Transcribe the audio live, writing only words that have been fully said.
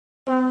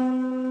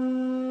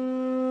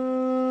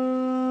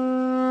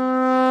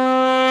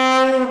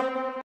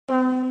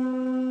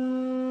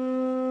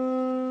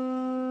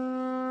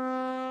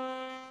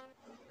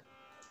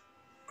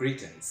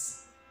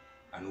Greetings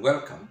and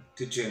welcome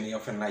to Journey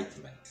of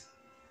Enlightenment.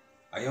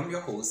 I am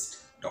your host,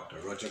 Dr.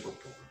 Roger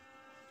Gopaul.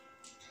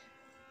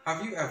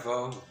 Have you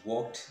ever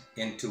walked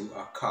into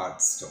a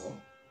card store,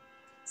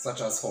 such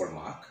as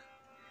Hallmark,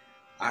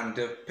 and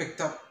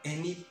picked up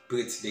any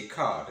birthday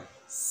card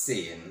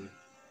saying,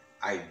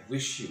 "I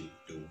wish you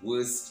the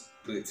worst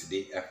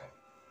birthday ever"?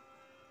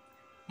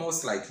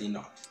 Most likely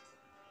not.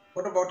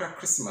 What about a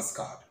Christmas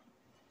card?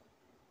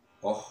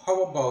 Or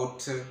how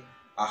about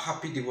a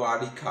Happy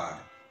Diwali card,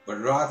 but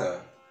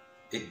rather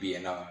it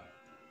being an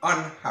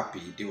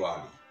unhappy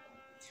Diwali?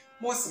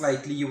 Most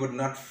likely you would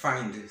not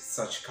find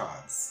such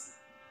cards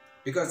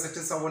because it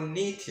is our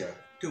nature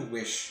to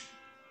wish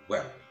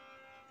well.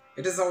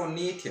 It is our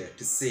nature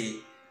to say,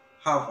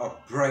 have a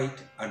bright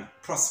and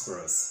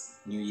prosperous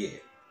new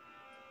year.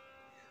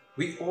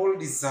 We all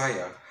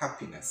desire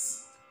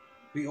happiness.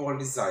 We all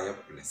desire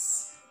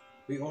bliss.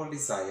 We all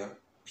desire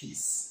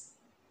peace.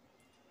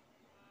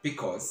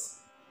 Because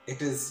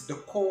it is the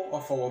core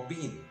of our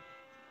being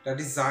that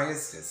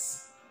desires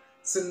this.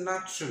 So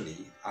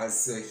naturally,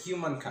 as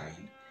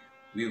humankind,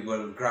 we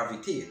will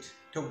gravitate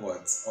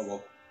towards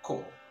our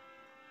core,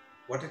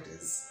 what it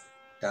is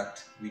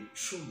that we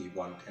truly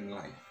want in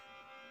life.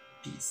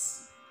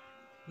 Peace,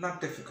 not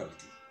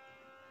difficulty.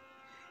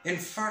 In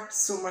fact,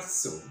 so much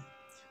so,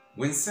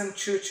 Winston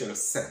Churchill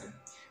said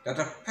that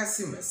a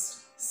pessimist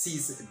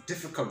sees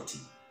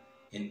difficulty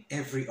in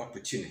every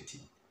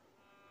opportunity.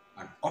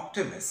 An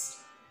optimist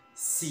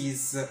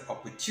sees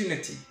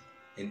opportunity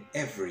in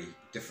every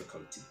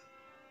difficulty.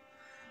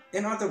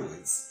 In other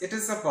words, it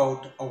is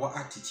about our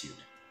attitude,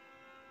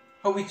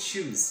 how we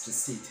choose to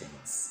see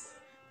things.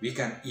 We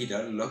can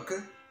either look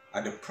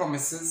at the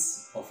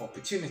promises of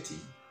opportunity,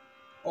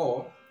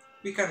 or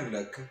we can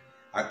look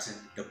at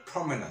the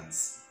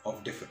prominence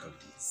of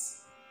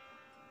difficulties.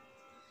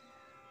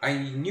 I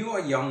knew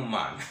a young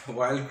man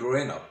while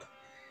growing up.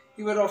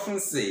 He would often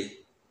say,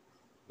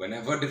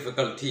 whenever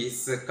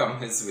difficulties come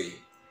his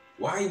way,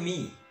 "Why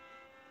me?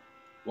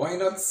 Why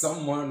not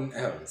someone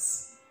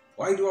else?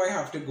 Why do I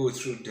have to go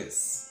through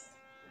this?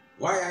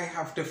 Why I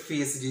have to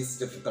face these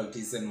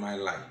difficulties in my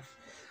life?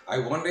 I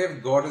wonder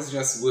if God is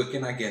just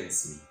working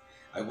against me.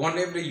 I wonder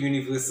if the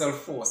universal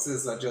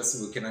forces are just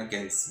working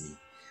against me.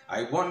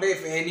 I wonder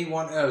if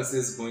anyone else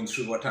is going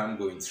through what I'm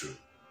going through."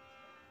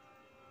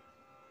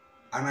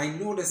 And I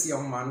know this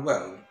young man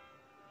well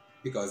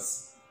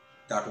because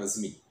that was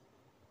me.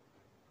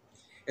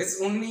 It's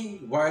only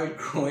while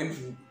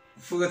growing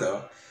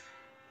further,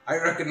 I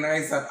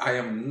recognize that I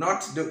am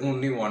not the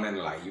only one in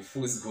life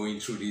who is going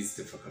through these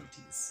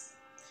difficulties.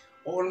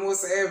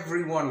 Almost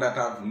everyone that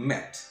I've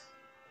met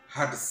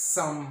had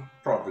some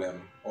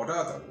problem or the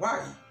other.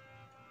 Why?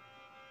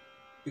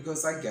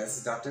 Because I guess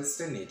that is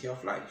the nature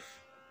of life.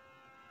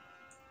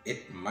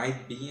 It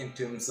might be in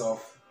terms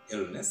of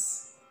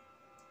illness.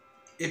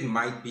 It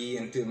might be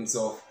in terms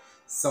of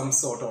some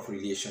sort of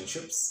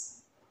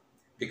relationships.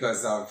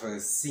 Because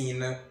I've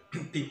seen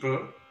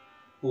people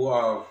who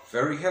are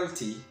very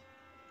healthy,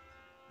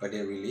 but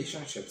their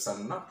relationships are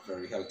not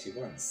very healthy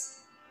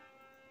ones.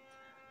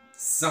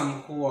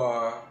 Some who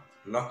are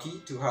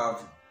lucky to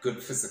have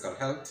good physical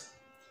health,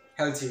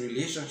 healthy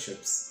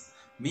relationships,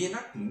 may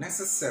not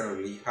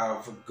necessarily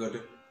have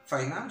good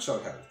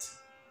financial health.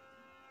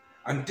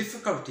 And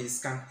difficulties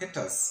can hit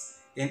us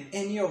in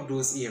any of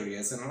those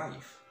areas in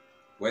life,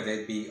 whether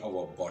it be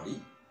our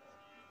body,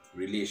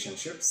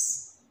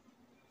 relationships,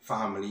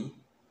 family,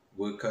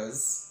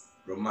 workers,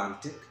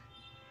 romantic,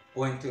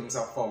 or in terms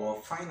of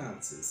our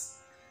finances.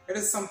 It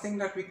is something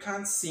that we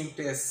can't seem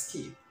to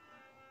escape.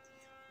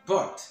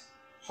 But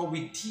how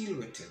we deal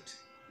with it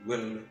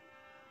will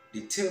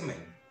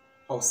determine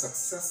how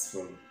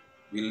successful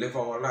we live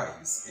our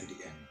lives in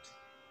the end.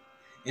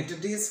 In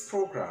today's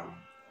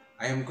program,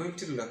 I am going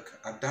to look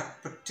at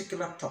that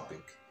particular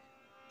topic,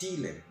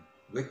 dealing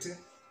with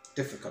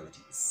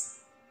difficulties.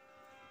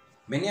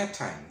 Many a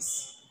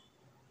times,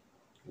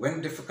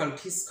 when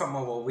difficulties come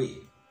our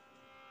way,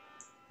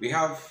 we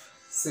have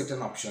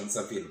certain options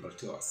available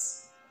to us.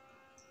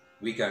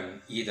 We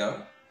can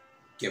either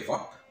give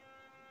up,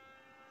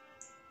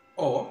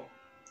 or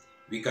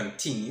we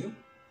continue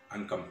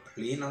and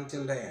complain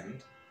until the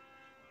end,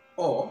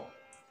 or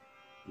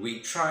we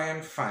try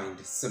and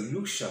find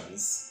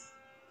solutions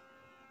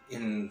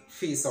in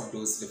face of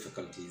those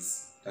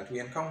difficulties that we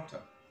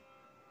encounter.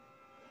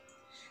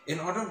 In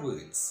other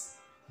words,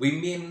 we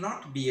may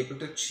not be able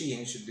to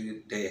change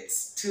the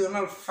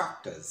external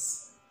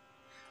factors,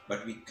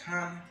 but we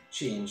can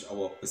change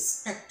our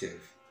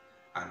perspective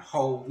and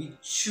how we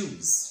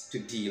choose to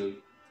deal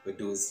with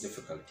those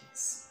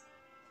difficulties.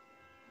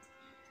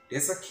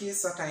 There's a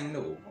case that I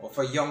know of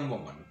a young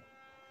woman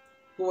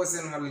who was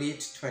in her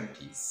late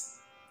 20s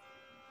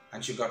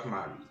and she got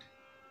married.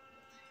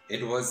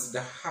 It was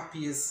the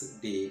happiest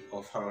day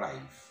of her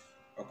life,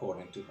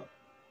 according to her.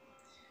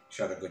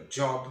 She had a good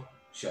job.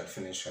 She had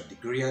finished her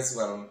degree as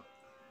well,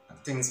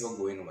 and things were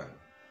going well.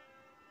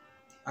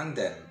 And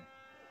then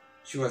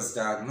she was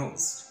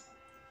diagnosed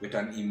with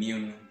an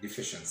immune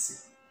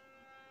deficiency.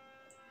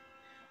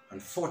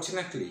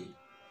 Unfortunately,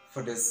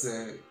 for this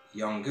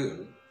young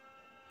girl,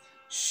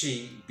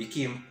 she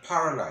became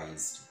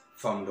paralyzed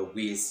from the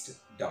waist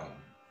down.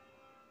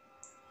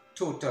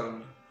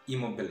 Total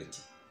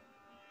immobility.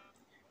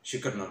 She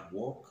could not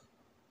walk.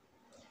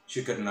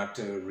 She could not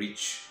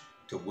reach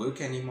to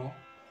work anymore.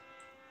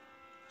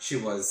 She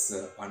was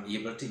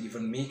unable to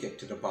even make it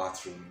to the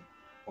bathroom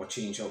or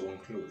change her own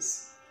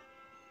clothes.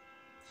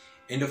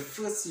 In the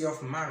first year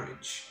of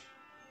marriage,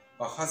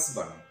 her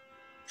husband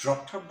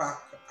dropped her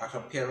back at her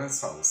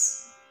parents'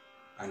 house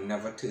and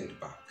never turned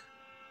back.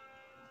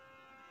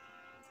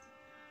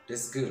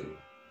 This girl,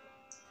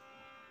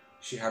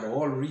 she had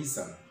all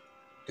reason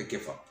to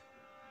give up.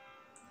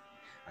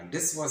 And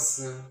this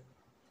was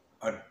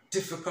a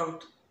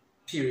difficult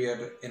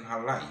period in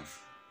her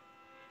life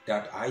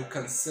that I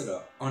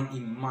consider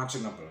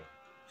unimaginable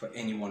for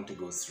anyone to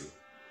go through.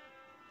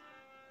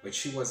 But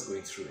she was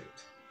going through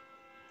it.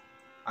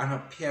 And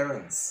her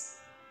parents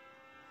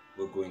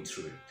were going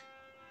through it.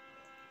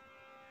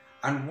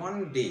 And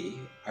one day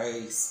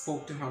I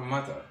spoke to her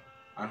mother,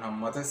 and her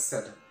mother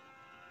said,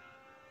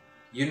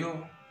 "You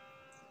know,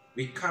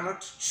 we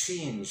cannot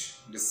change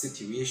the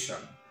situation,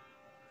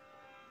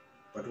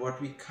 but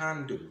what we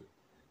can do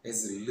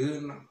is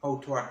learn how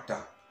to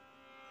adapt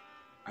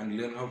and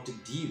learn how to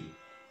deal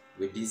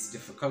with these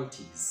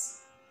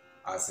difficulties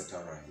as it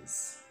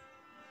arises.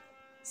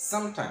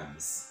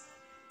 Sometimes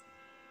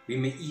we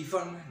may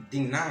even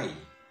deny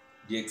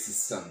the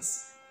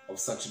existence of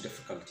such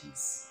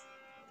difficulties.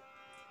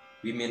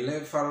 We may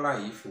live a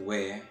life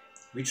where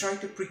we try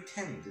to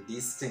pretend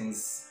these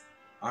things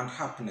aren't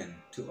happening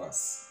to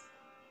us.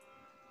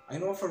 I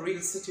know of a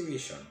real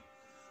situation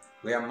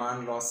where a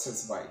man lost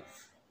his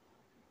wife.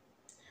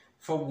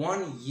 For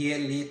 1 year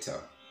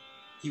later,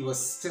 he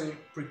was still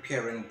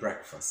preparing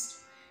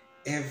breakfast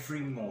every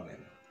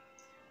morning,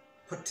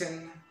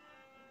 putting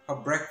her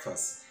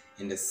breakfast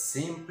in the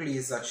same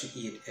place that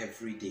she ate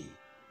every day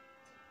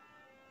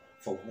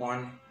for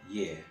 1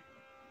 year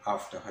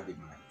after her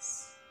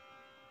demise.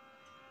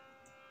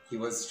 He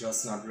was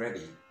just not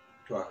ready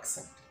to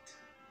accept it.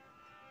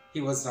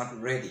 He was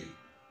not ready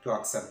to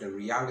accept the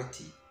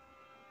reality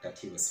that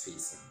he was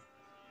facing.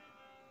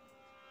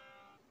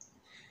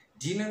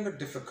 Dealing with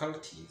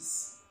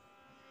difficulties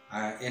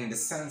in the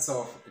sense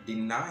of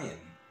denying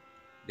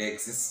the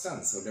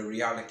existence or the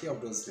reality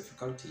of those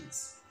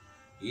difficulties,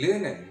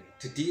 learning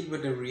to deal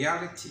with the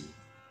reality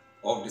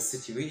of the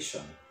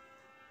situation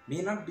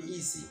may not be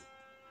easy,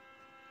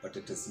 but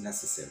it is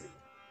necessary.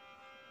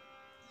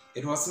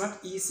 It was not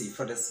easy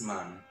for this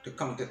man to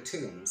come to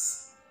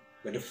terms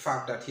with the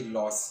fact that he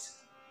lost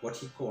what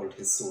he called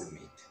his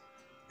soulmate,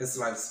 his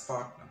life's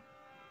partner.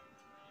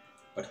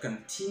 But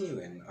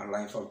continuing a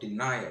life of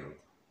denial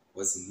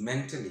was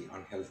mentally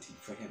unhealthy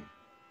for him.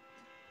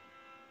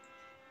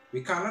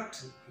 We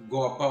cannot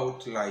go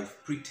about life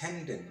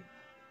pretending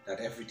that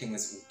everything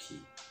is okay,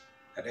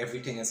 that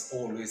everything is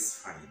always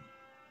fine,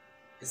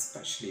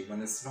 especially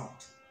when it's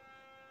not.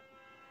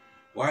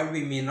 While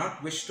we may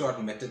not wish to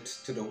admit it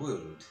to the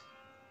world,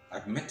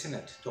 admitting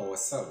it to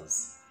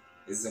ourselves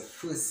is the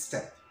first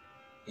step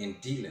in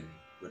dealing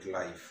with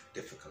life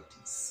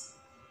difficulties.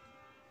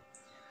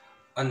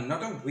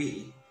 Another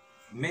way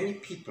many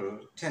people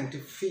tend to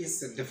face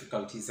the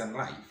difficulties in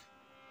life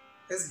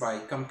is by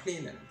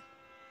complaining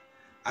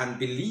and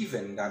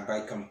believing that by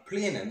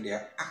complaining they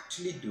are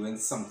actually doing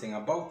something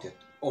about it,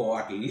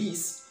 or at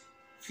least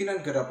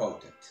feeling good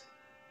about it.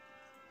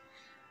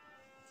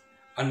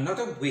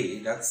 Another way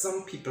that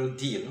some people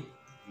deal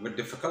with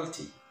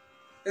difficulty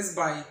is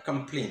by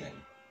complaining.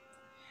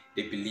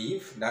 They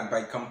believe that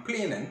by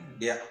complaining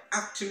they are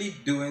actually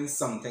doing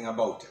something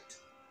about it,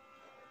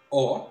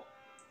 or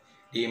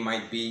they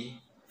might be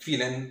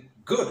feeling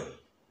good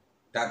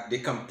that they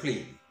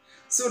complain.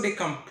 So they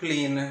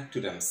complain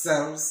to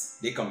themselves,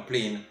 they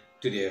complain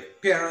to their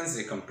parents,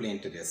 they complain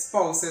to their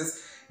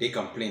spouses, they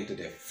complain to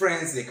their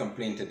friends, they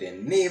complain to their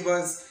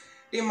neighbors,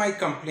 they might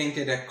complain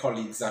to their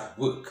colleagues at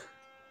work,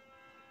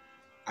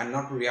 and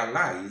not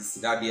realize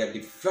that they are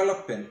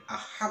developing a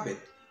habit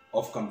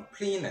of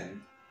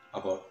complaining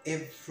about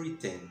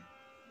everything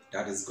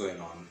that is going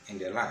on in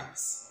their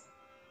lives.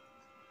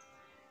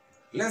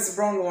 Les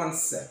Brown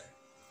once said,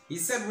 he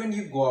said, when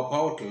you go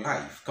about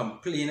life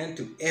complaining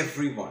to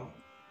everyone,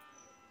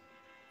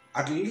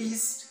 at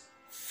least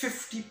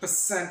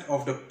 50%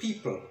 of the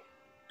people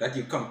that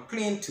you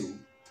complain to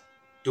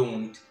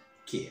don't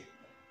care.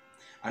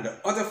 And the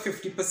other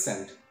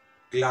 50%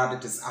 glad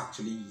it is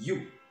actually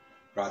you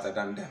rather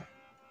than them.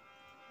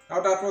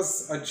 Now that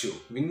was a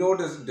joke. We know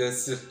that the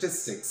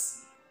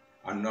statistics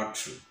are not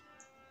true.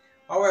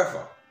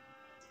 However,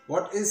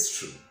 what is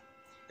true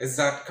is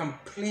that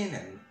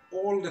complaining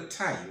all the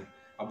time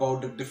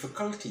about the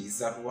difficulties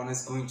that one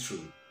is going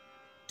through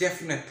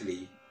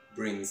definitely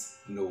brings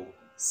no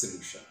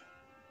solution.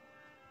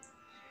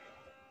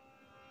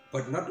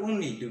 But not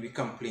only do we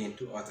complain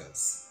to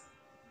others,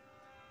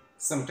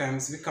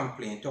 sometimes we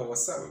complain to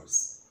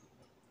ourselves.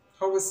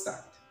 How is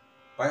that?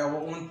 By our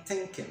own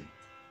thinking.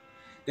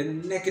 The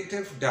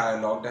negative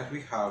dialogue that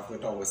we have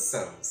with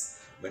ourselves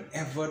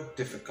whenever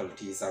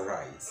difficulties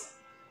arise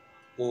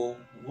or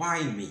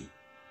why me?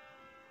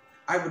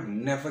 I would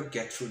never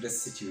get through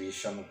this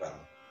situation well.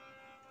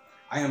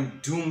 I am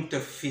doomed to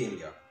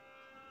failure.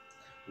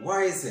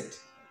 Why is it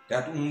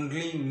that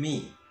only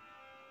me,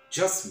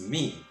 just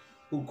me,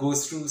 who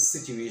goes through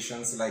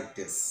situations like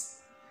this?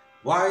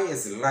 Why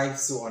is life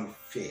so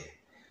unfair?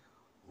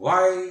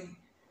 Why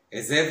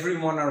is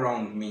everyone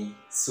around me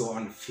so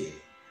unfair?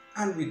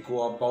 And we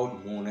go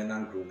about moaning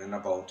and groaning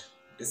about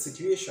the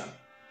situation.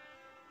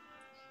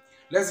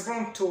 Les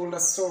Brown told a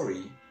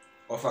story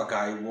of a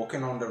guy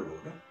walking on the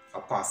road,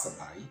 a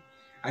passerby,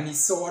 and he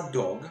saw a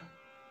dog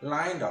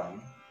lying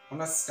down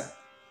on a step,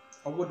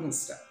 a wooden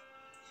step,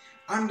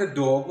 and the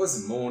dog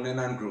was moaning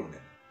and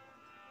groaning.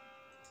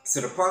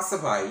 So the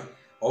passerby,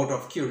 out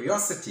of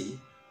curiosity,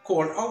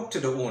 called out to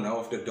the owner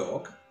of the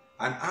dog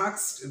and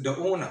asked the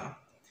owner,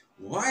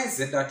 "Why is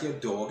it that your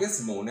dog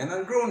is moaning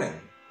and groaning?"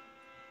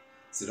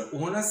 So the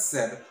owner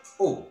said,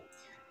 "Oh,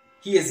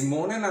 he is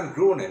moaning and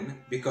groaning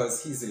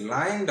because he's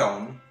lying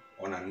down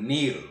on a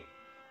nail."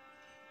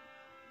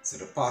 So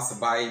the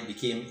passerby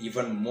became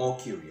even more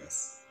curious.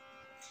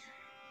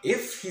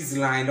 If he's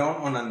lying down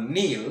on a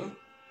nail,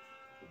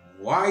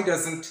 why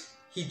doesn't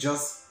he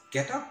just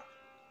get up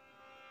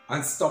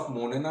and stop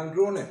moaning and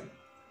groaning?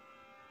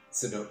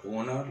 So the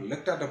owner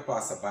looked at the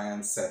passerby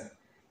and said,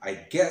 "I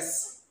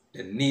guess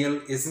the nail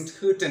isn't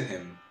hurting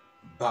him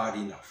bad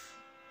enough."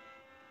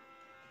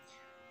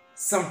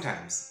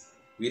 Sometimes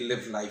we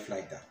live life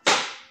like that.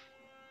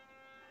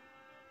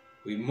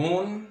 We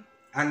moan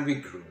and we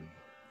groan.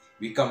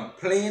 We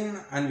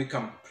complain and we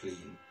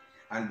complain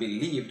and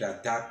believe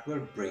that that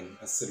will bring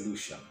a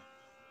solution.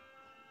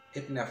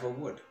 It never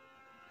would.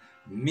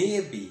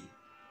 Maybe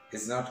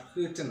it's not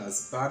hurting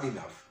us bad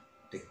enough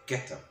to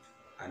get up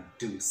and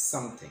do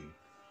something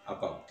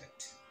about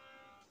it.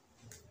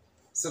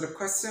 So the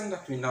question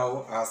that we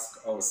now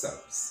ask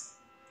ourselves,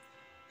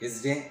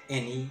 is there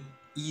any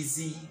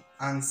easy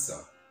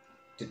answer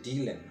to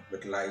dealing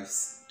with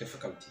life's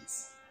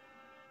difficulties?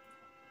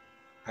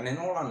 And in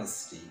all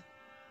honesty,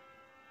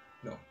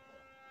 no.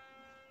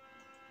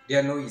 There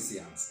are no easy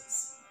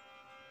answers.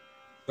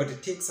 But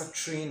it takes a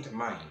trained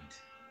mind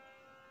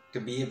to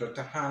be able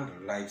to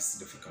handle life's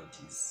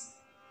difficulties.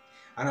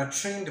 And a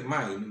trained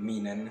mind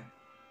meaning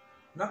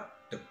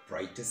not the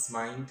brightest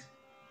mind,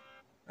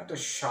 not the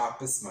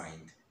sharpest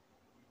mind,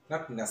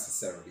 not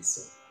necessarily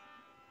so,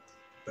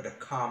 but the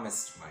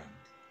calmest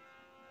mind.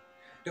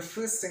 The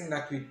first thing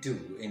that we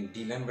do in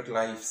dealing with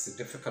life's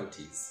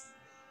difficulties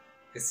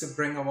is to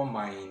bring our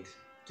mind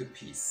to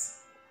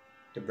peace,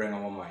 to bring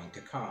our mind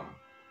to calm.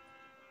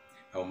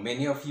 Now,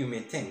 many of you may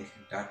think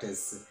that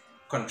is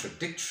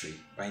contradictory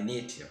by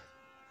nature.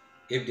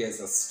 If there's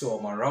a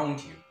storm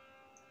around you,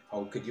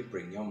 how could you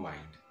bring your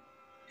mind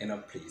in a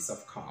place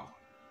of calm,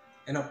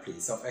 in a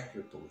place of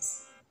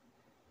equipoise?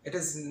 It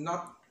is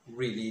not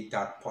really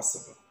that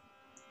possible.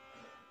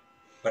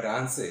 But the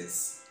answer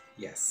is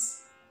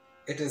yes,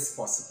 it is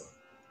possible.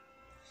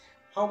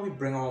 How we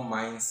bring our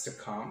minds to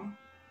calm?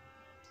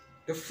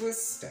 The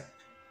first step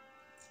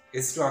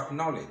is to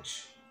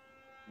acknowledge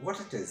what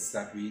it is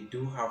that we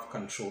do have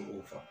control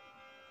over,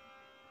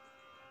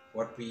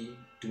 what we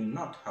do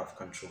not have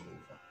control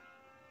over.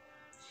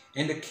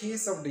 In the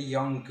case of the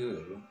young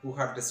girl who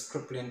had this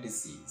crippling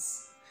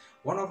disease,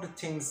 one of the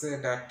things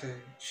that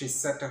she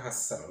said to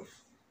herself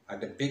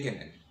at the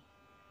beginning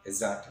is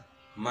that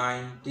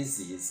my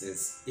disease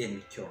is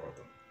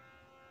incurable.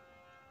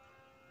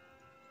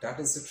 That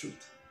is the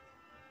truth.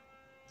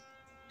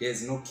 There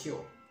is no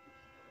cure.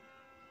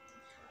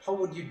 How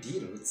would you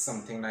deal with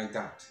something like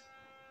that?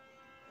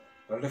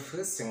 Well, the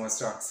first thing was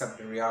to accept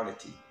the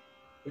reality,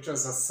 which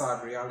was a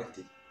sad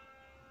reality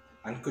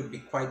and could be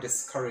quite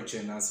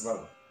discouraging as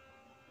well.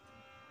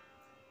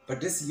 But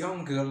this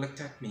young girl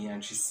looked at me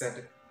and she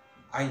said,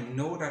 I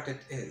know that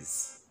it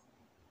is,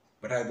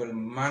 but I will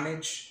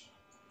manage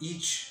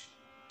each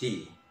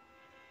day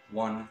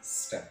one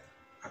step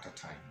at a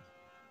time.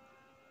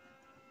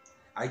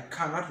 I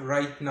cannot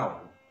right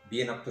now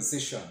be in a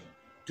position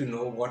to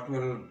know what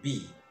will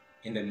be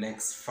in the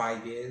next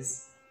 5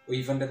 years or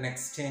even the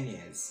next 10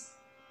 years.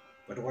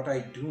 But what I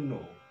do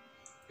know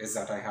is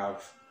that I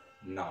have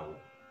now,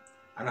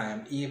 and I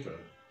am able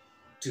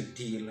to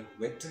deal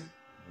with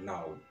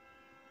now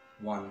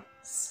one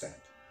step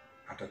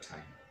at a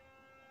time.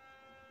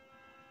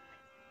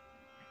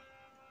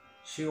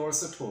 She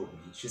also told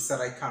me, she said,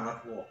 I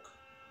cannot walk.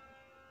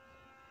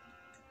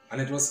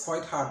 And it was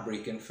quite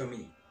heartbreaking for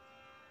me.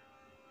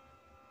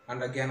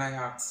 And again I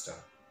asked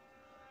her,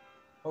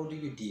 how do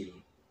you deal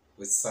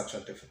with such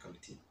a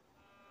difficulty?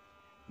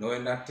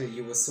 Knowing that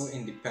you were so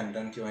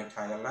independent your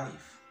entire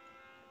life,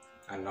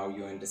 and now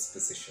you're in this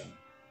position.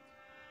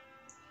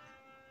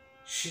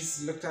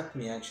 She looked at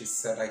me and she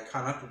said, I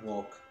cannot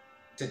walk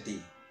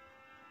today.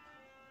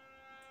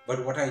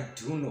 But what I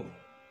do know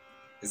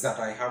is that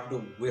I have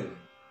the will,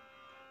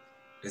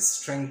 the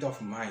strength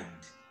of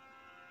mind,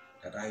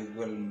 that I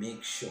will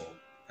make sure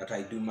that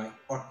I do my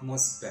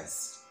utmost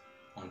best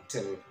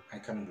until I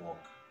can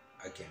walk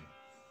again.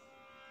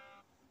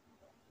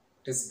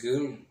 This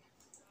girl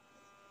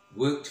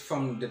worked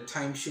from the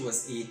time she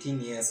was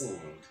 18 years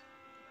old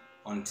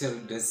until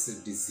this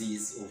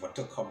disease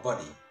overtook her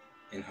body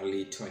in her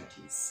late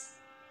 20s.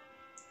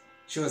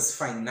 She was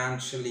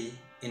financially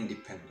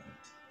independent.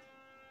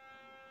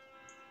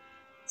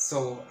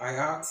 So I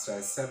asked her,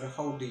 I said,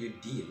 how do you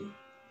deal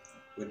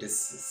with this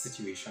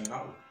situation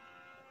now?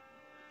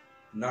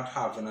 Not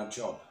having a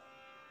job,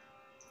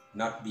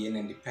 not being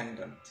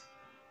independent,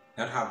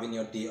 not having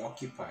your day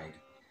occupied.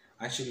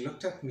 And she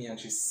looked at me and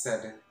she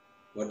said,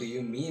 what do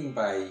you mean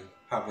by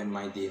having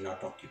my day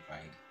not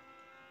occupied?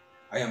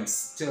 I am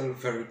still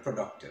very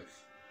productive.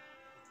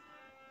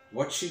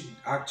 What she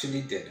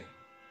actually did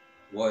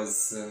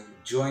was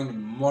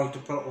join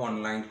multiple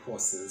online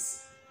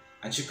courses,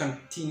 and she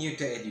continued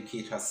to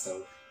educate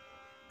herself,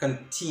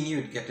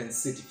 continued getting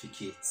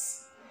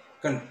certificates,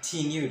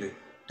 continued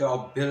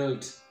to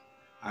build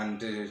and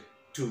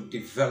to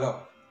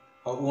develop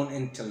her own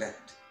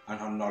intellect and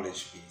her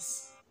knowledge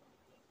base.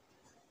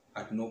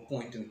 At no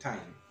point in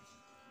time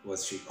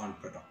was she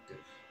unproductive.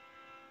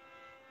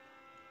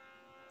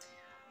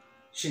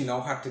 She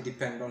now had to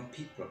depend on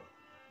people,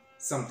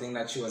 something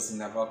that she was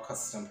never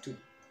accustomed to.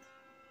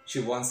 She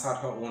once had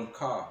her own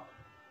car.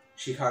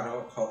 She had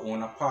her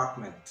own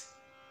apartment.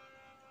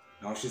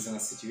 Now she's in a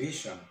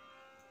situation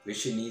where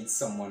she needs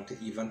someone to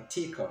even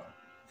take her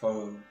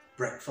for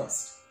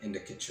breakfast in the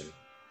kitchen.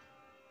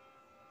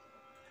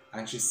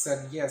 And she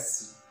said,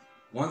 yes,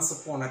 once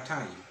upon a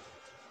time,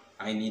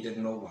 I needed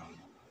no one.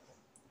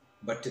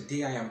 But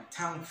today I am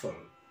thankful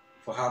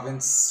for having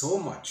so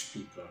much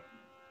people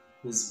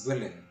who's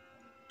willing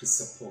to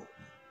support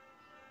me,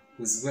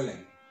 who's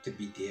willing to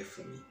be there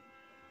for me.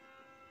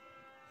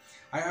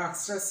 I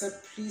asked her, I said,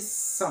 please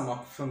sum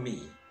up for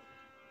me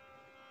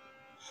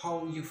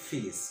how you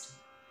faced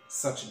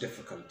such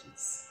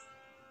difficulties.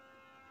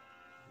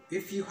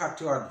 If you had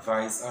to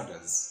advise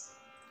others,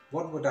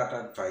 what would that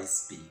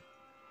advice be?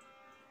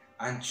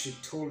 And she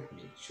told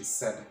me, she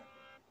said,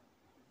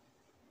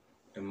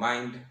 the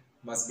mind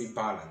must be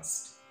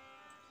balanced.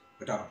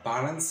 With a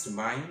balanced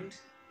mind,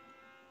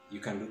 you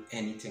can do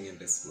anything in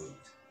this world.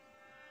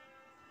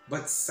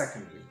 But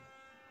secondly,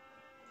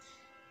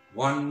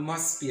 one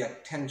must pay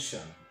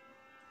attention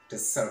to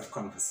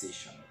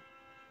self-conversation.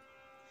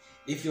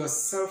 If your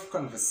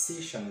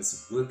self-conversation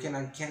is working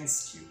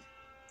against you,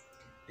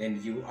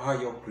 then you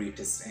are your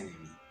greatest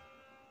enemy.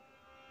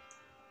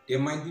 There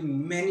might be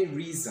many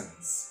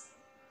reasons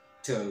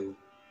to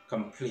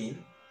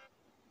complain,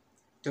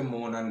 to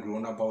moan and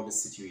groan about the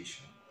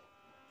situation.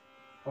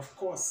 Of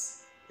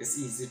course, it's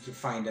easy to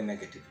find the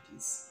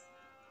negativities.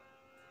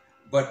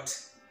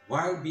 But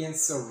while being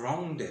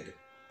surrounded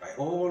by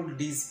all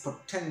these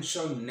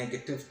potential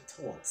negative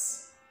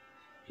thoughts,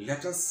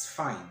 let us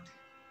find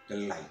the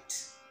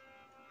light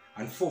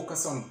and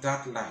focus on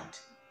that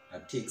light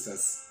that takes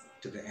us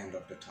to the end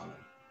of the tunnel.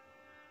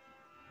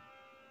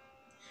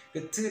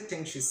 The third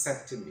thing she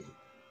said to me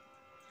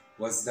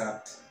was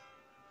that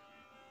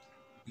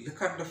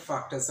look at the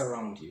factors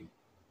around you.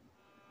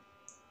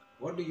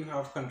 What do you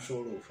have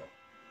control over?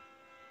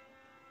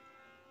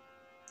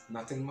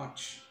 Nothing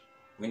much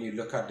when you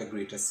look at the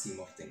greater scheme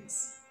of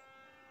things.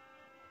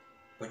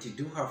 But you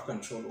do have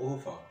control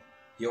over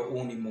your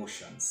own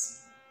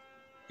emotions,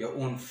 your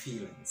own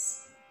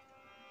feelings,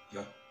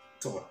 your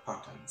thought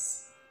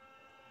patterns.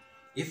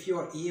 If you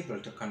are able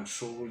to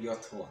control your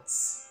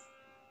thoughts,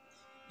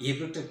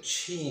 able to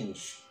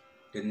change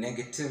the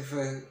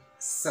negative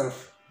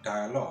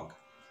self-dialogue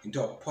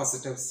into a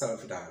positive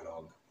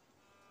self-dialogue,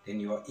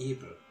 then you are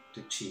able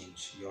to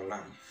change your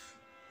life.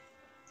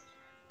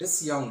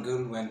 This young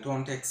girl went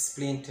on to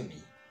explain to me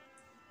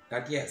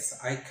that yes,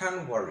 I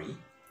can worry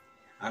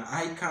and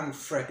I can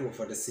fret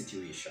over the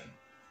situation,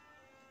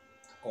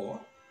 or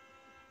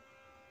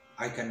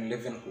I can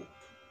live in hope.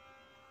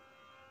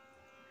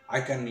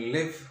 I can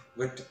live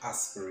with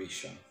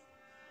aspiration.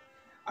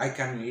 I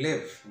can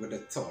live with the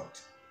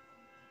thought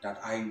that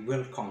I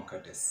will conquer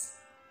this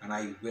and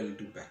I will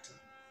do better.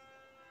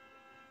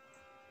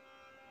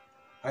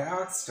 I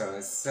asked her,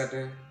 I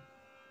said,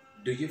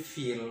 do you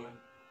feel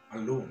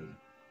alone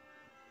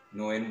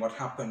knowing what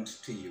happened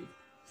to you?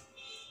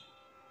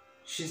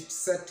 She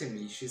said to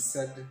me, she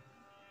said,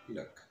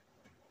 look,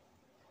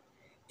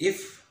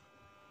 if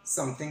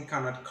something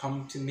cannot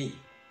come to me,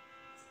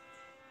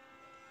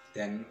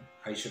 then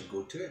I should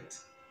go to it.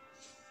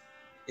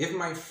 If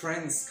my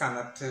friends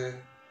cannot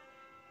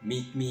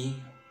meet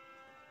me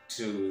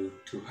to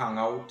hang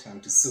out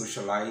and to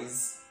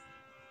socialize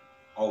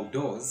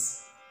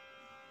outdoors,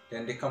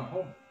 then they come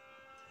home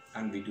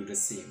and we do the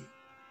same.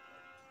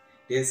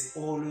 There's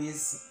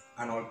always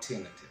an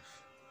alternative.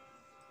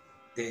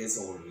 There is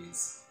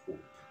always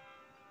hope.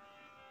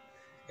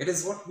 It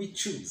is what we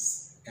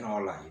choose in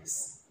our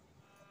lives.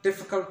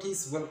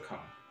 Difficulties will come.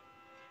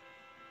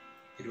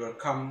 It will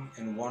come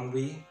in one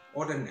way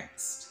or the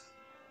next.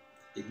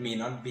 It may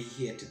not be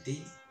here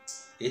today.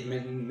 It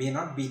may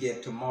not be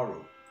there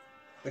tomorrow.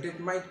 But it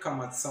might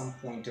come at some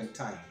point in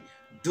time,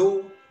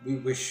 though we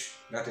wish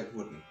that it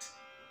wouldn't.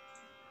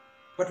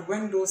 But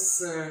when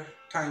those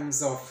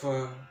times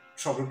of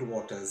troubled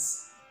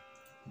waters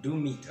do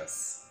meet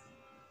us,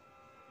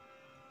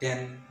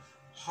 then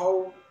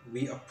how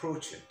we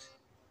approach it,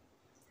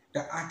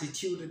 the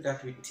attitude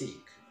that we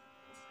take,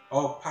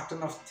 our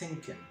pattern of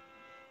thinking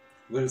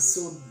will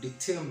so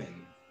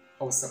determine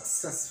how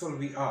successful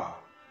we are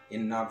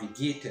in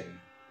navigating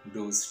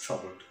those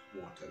troubled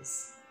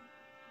waters.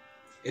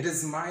 It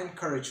is my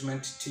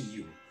encouragement to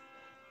you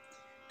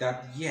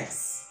that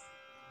yes,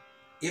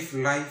 if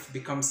life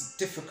becomes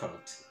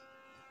difficult,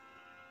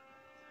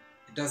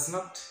 it does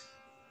not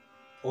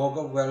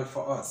augur well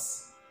for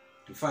us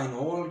to find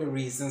all the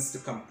reasons to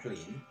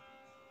complain,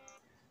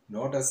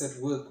 nor does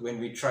it work when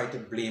we try to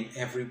blame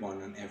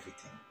everyone and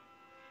everything.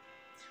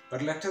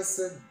 But let us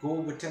go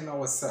within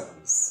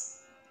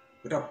ourselves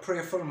with a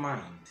prayerful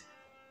mind,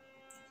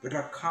 with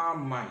a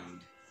calm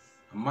mind,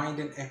 a mind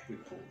in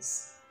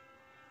equipoise.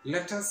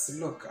 Let us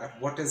look at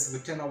what is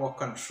within our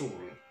control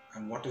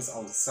and what is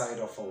outside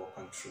of our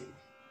control.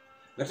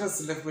 Let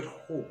us live with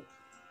hope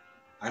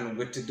and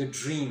with the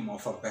dream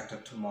of a better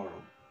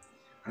tomorrow.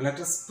 And let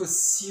us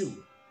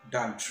pursue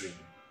that dream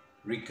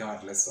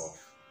regardless of.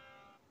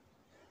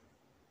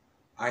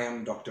 I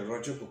am Dr.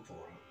 Roger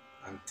Gopaul,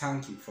 and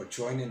thank you for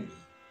joining me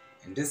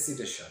in this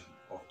edition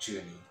of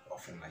Journey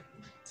of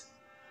Enlightenment.